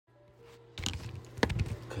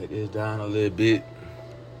Cut this down a little bit.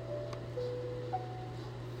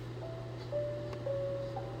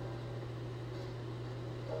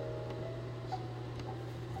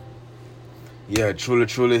 Yeah,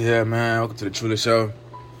 Truly here, man. Welcome to the Truly Show.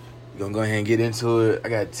 We're gonna go ahead and get into it. I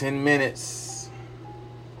got 10 minutes.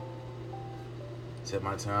 Set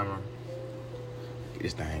my timer. Get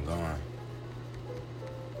this thing going.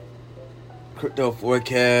 Crypto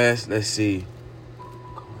forecast. Let's see.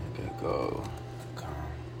 Go.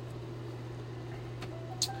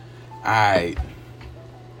 Alright.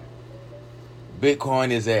 Bitcoin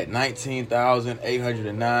is at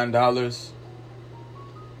 $19,809.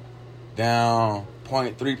 Down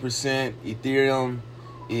 0.3%. Ethereum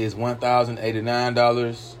is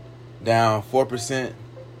 $1,089. Down 4%.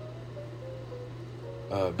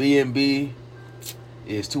 BNB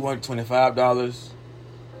is $225.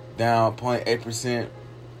 Down 0.8%.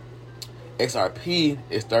 XRP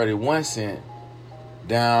is 31 cents.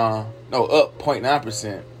 Up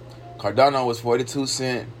 0.9%. Cardano was 42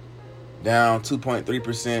 cents. Down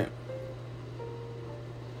 2.3%.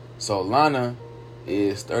 Solana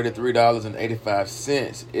is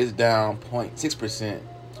 $33.85. It's down 0.6%.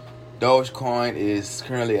 Dogecoin is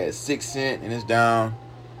currently at 6 cents and it's down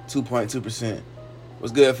 2.2%.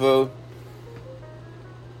 What's good, fool?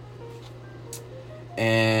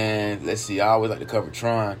 And let's see, I always like to cover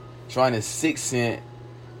Tron. Tron is 6 cents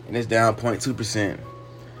and it's down 0.2%.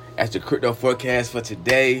 That's the crypto forecast for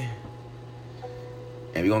today.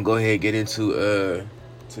 And we're going to go ahead and get into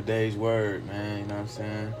today's word, man. You know what I'm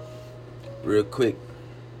saying? Real quick.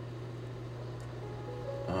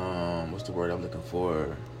 What's the word I'm looking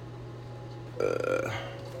for? Let's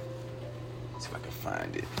see if I can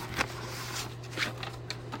find it.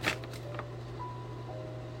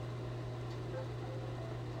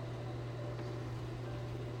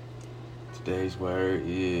 Today's word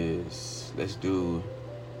is, let's do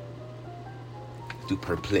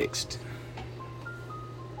perplexed.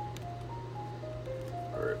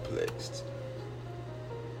 Perplexed.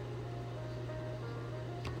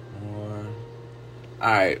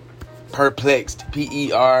 Alright. Perplexed.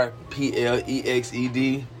 Perplexed.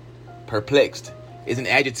 Perplexed is an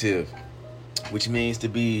adjective, which means to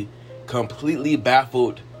be completely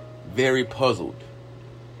baffled, very puzzled.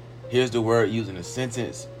 Here's the word used in a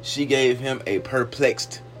sentence. She gave him a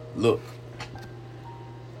perplexed look.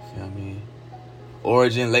 Feel me?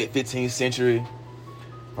 Origin, late 15th century.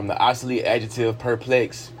 From the obsolete adjective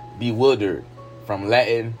perplex, bewildered. From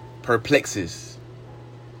Latin, perplexus,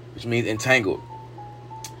 which means entangled.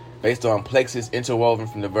 Based on plexus, interwoven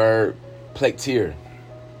from the verb plectere.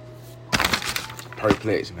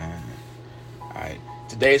 Perplexed, man. Alright.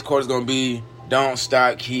 Today's quote is going to be, don't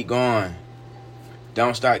stop, keep going.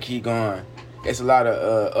 Don't stop, keep going. It's a lot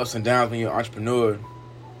of ups and downs when you're an entrepreneur.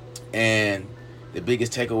 And the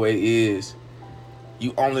biggest takeaway is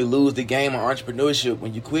you only lose the game of entrepreneurship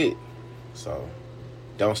when you quit. So,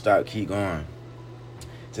 don't stop, keep going.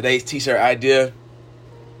 Today's t-shirt idea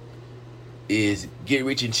is get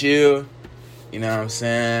rich and chill. You know what I'm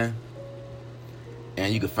saying?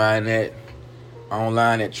 And you can find that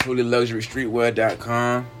online at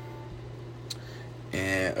TrulyLuxuryStreetwear.com.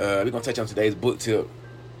 And we're going to touch on today's book tip.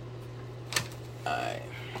 Alright.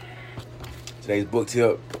 Today's book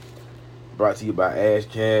tip brought to you by Ash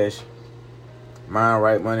Cash. Mind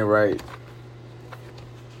right, money right.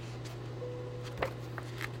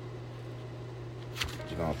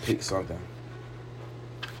 You're going to pick something.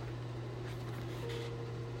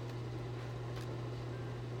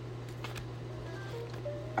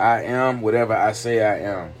 I am whatever I say I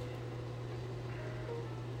am.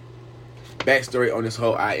 Backstory on this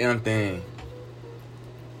whole I am thing.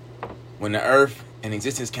 When the earth and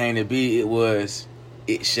existence came to be, it was,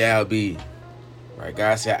 it shall be. Right?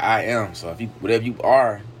 God said I am. So if you, whatever you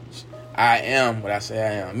are, I am what I say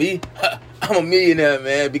I am. Me, I'm a millionaire,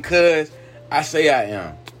 man, because I say I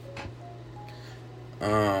am.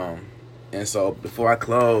 And so before I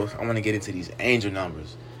close, I want to get into these angel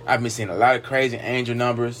numbers. I've been seeing a lot of crazy angel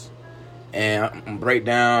numbers, and I'm gonna break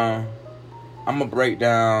down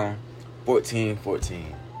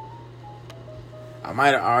 1414. I might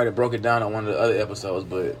have already broke it down on one of the other episodes,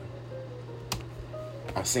 but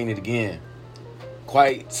I'm seeing it again.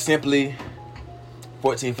 Quite simply,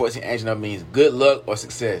 1414 angel number means good luck or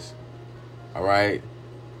success. Alright?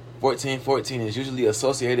 1414 is usually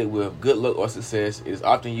associated with good luck or success. It is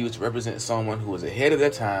often used to represent someone who is ahead of their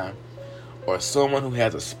time or someone who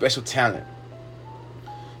has a special talent.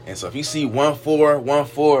 And so if you see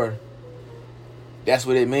 1414, that's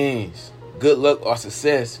what it means. Good luck or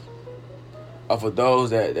success. Or for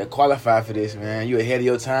those that qualify for this, man, you're ahead of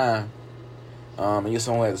your time. And you're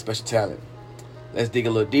someone who has a special talent. Let's dig a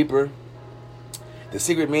little deeper. The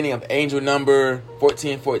secret meaning of angel number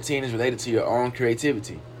 1414 is related to your own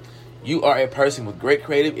creativity. You are a person with great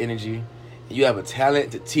creative energy, and you have a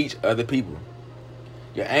talent to teach other people.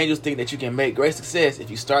 Your angels think that you can make great success if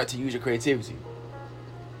you start to use your creativity.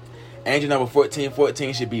 Angel number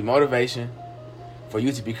 1414 should be motivation for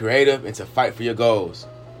you to be creative and to fight for your goals.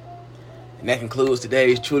 And that concludes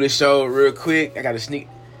today's Truly Show. Real quick, I got to sneak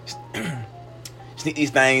these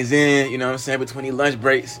things in, you know what I'm saying, between these lunch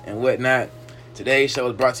breaks and whatnot. Today's show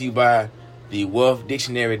is brought to you by the Wealth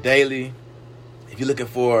Dictionary Daily. If you're looking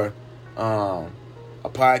for a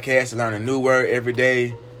podcast to learn a new word every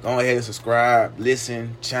day, go ahead and subscribe,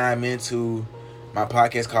 listen, chime into my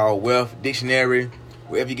podcast called Wealth Dictionary,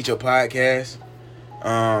 wherever you get your podcast.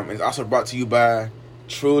 It's also brought to you by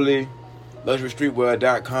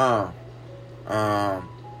TrulyLuxuryStreetwear.com.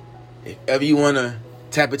 If ever you want to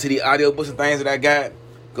tap into the audiobooks and things that I got,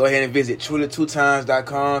 go ahead and visit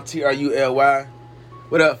TrulyTwoTimes.com, TRULY.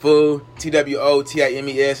 What up, fool?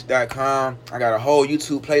 TWOTIMES.com. I got a whole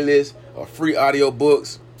YouTube playlist of free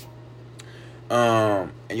audiobooks.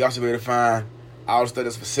 And you also be able to find all the stuff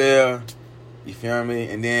that's for sale. You feel me?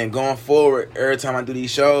 And then going forward, every time I do these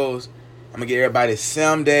shows, I'm going to get everybody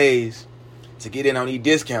some days to get in on these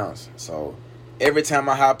discounts. So every time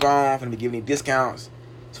I hop on, I'm going to be giving these discounts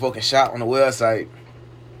so folks can shop on the website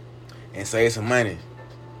and save some money.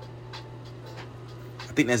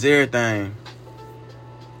 I think that's everything.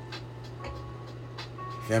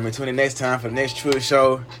 Feel me? Tune in next time for the next Truly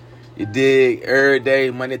Show. You dig? Every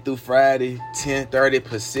day, Monday through Friday, 10:30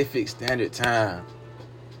 Pacific Standard Time.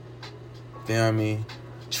 Feel me?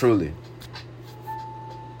 Truly.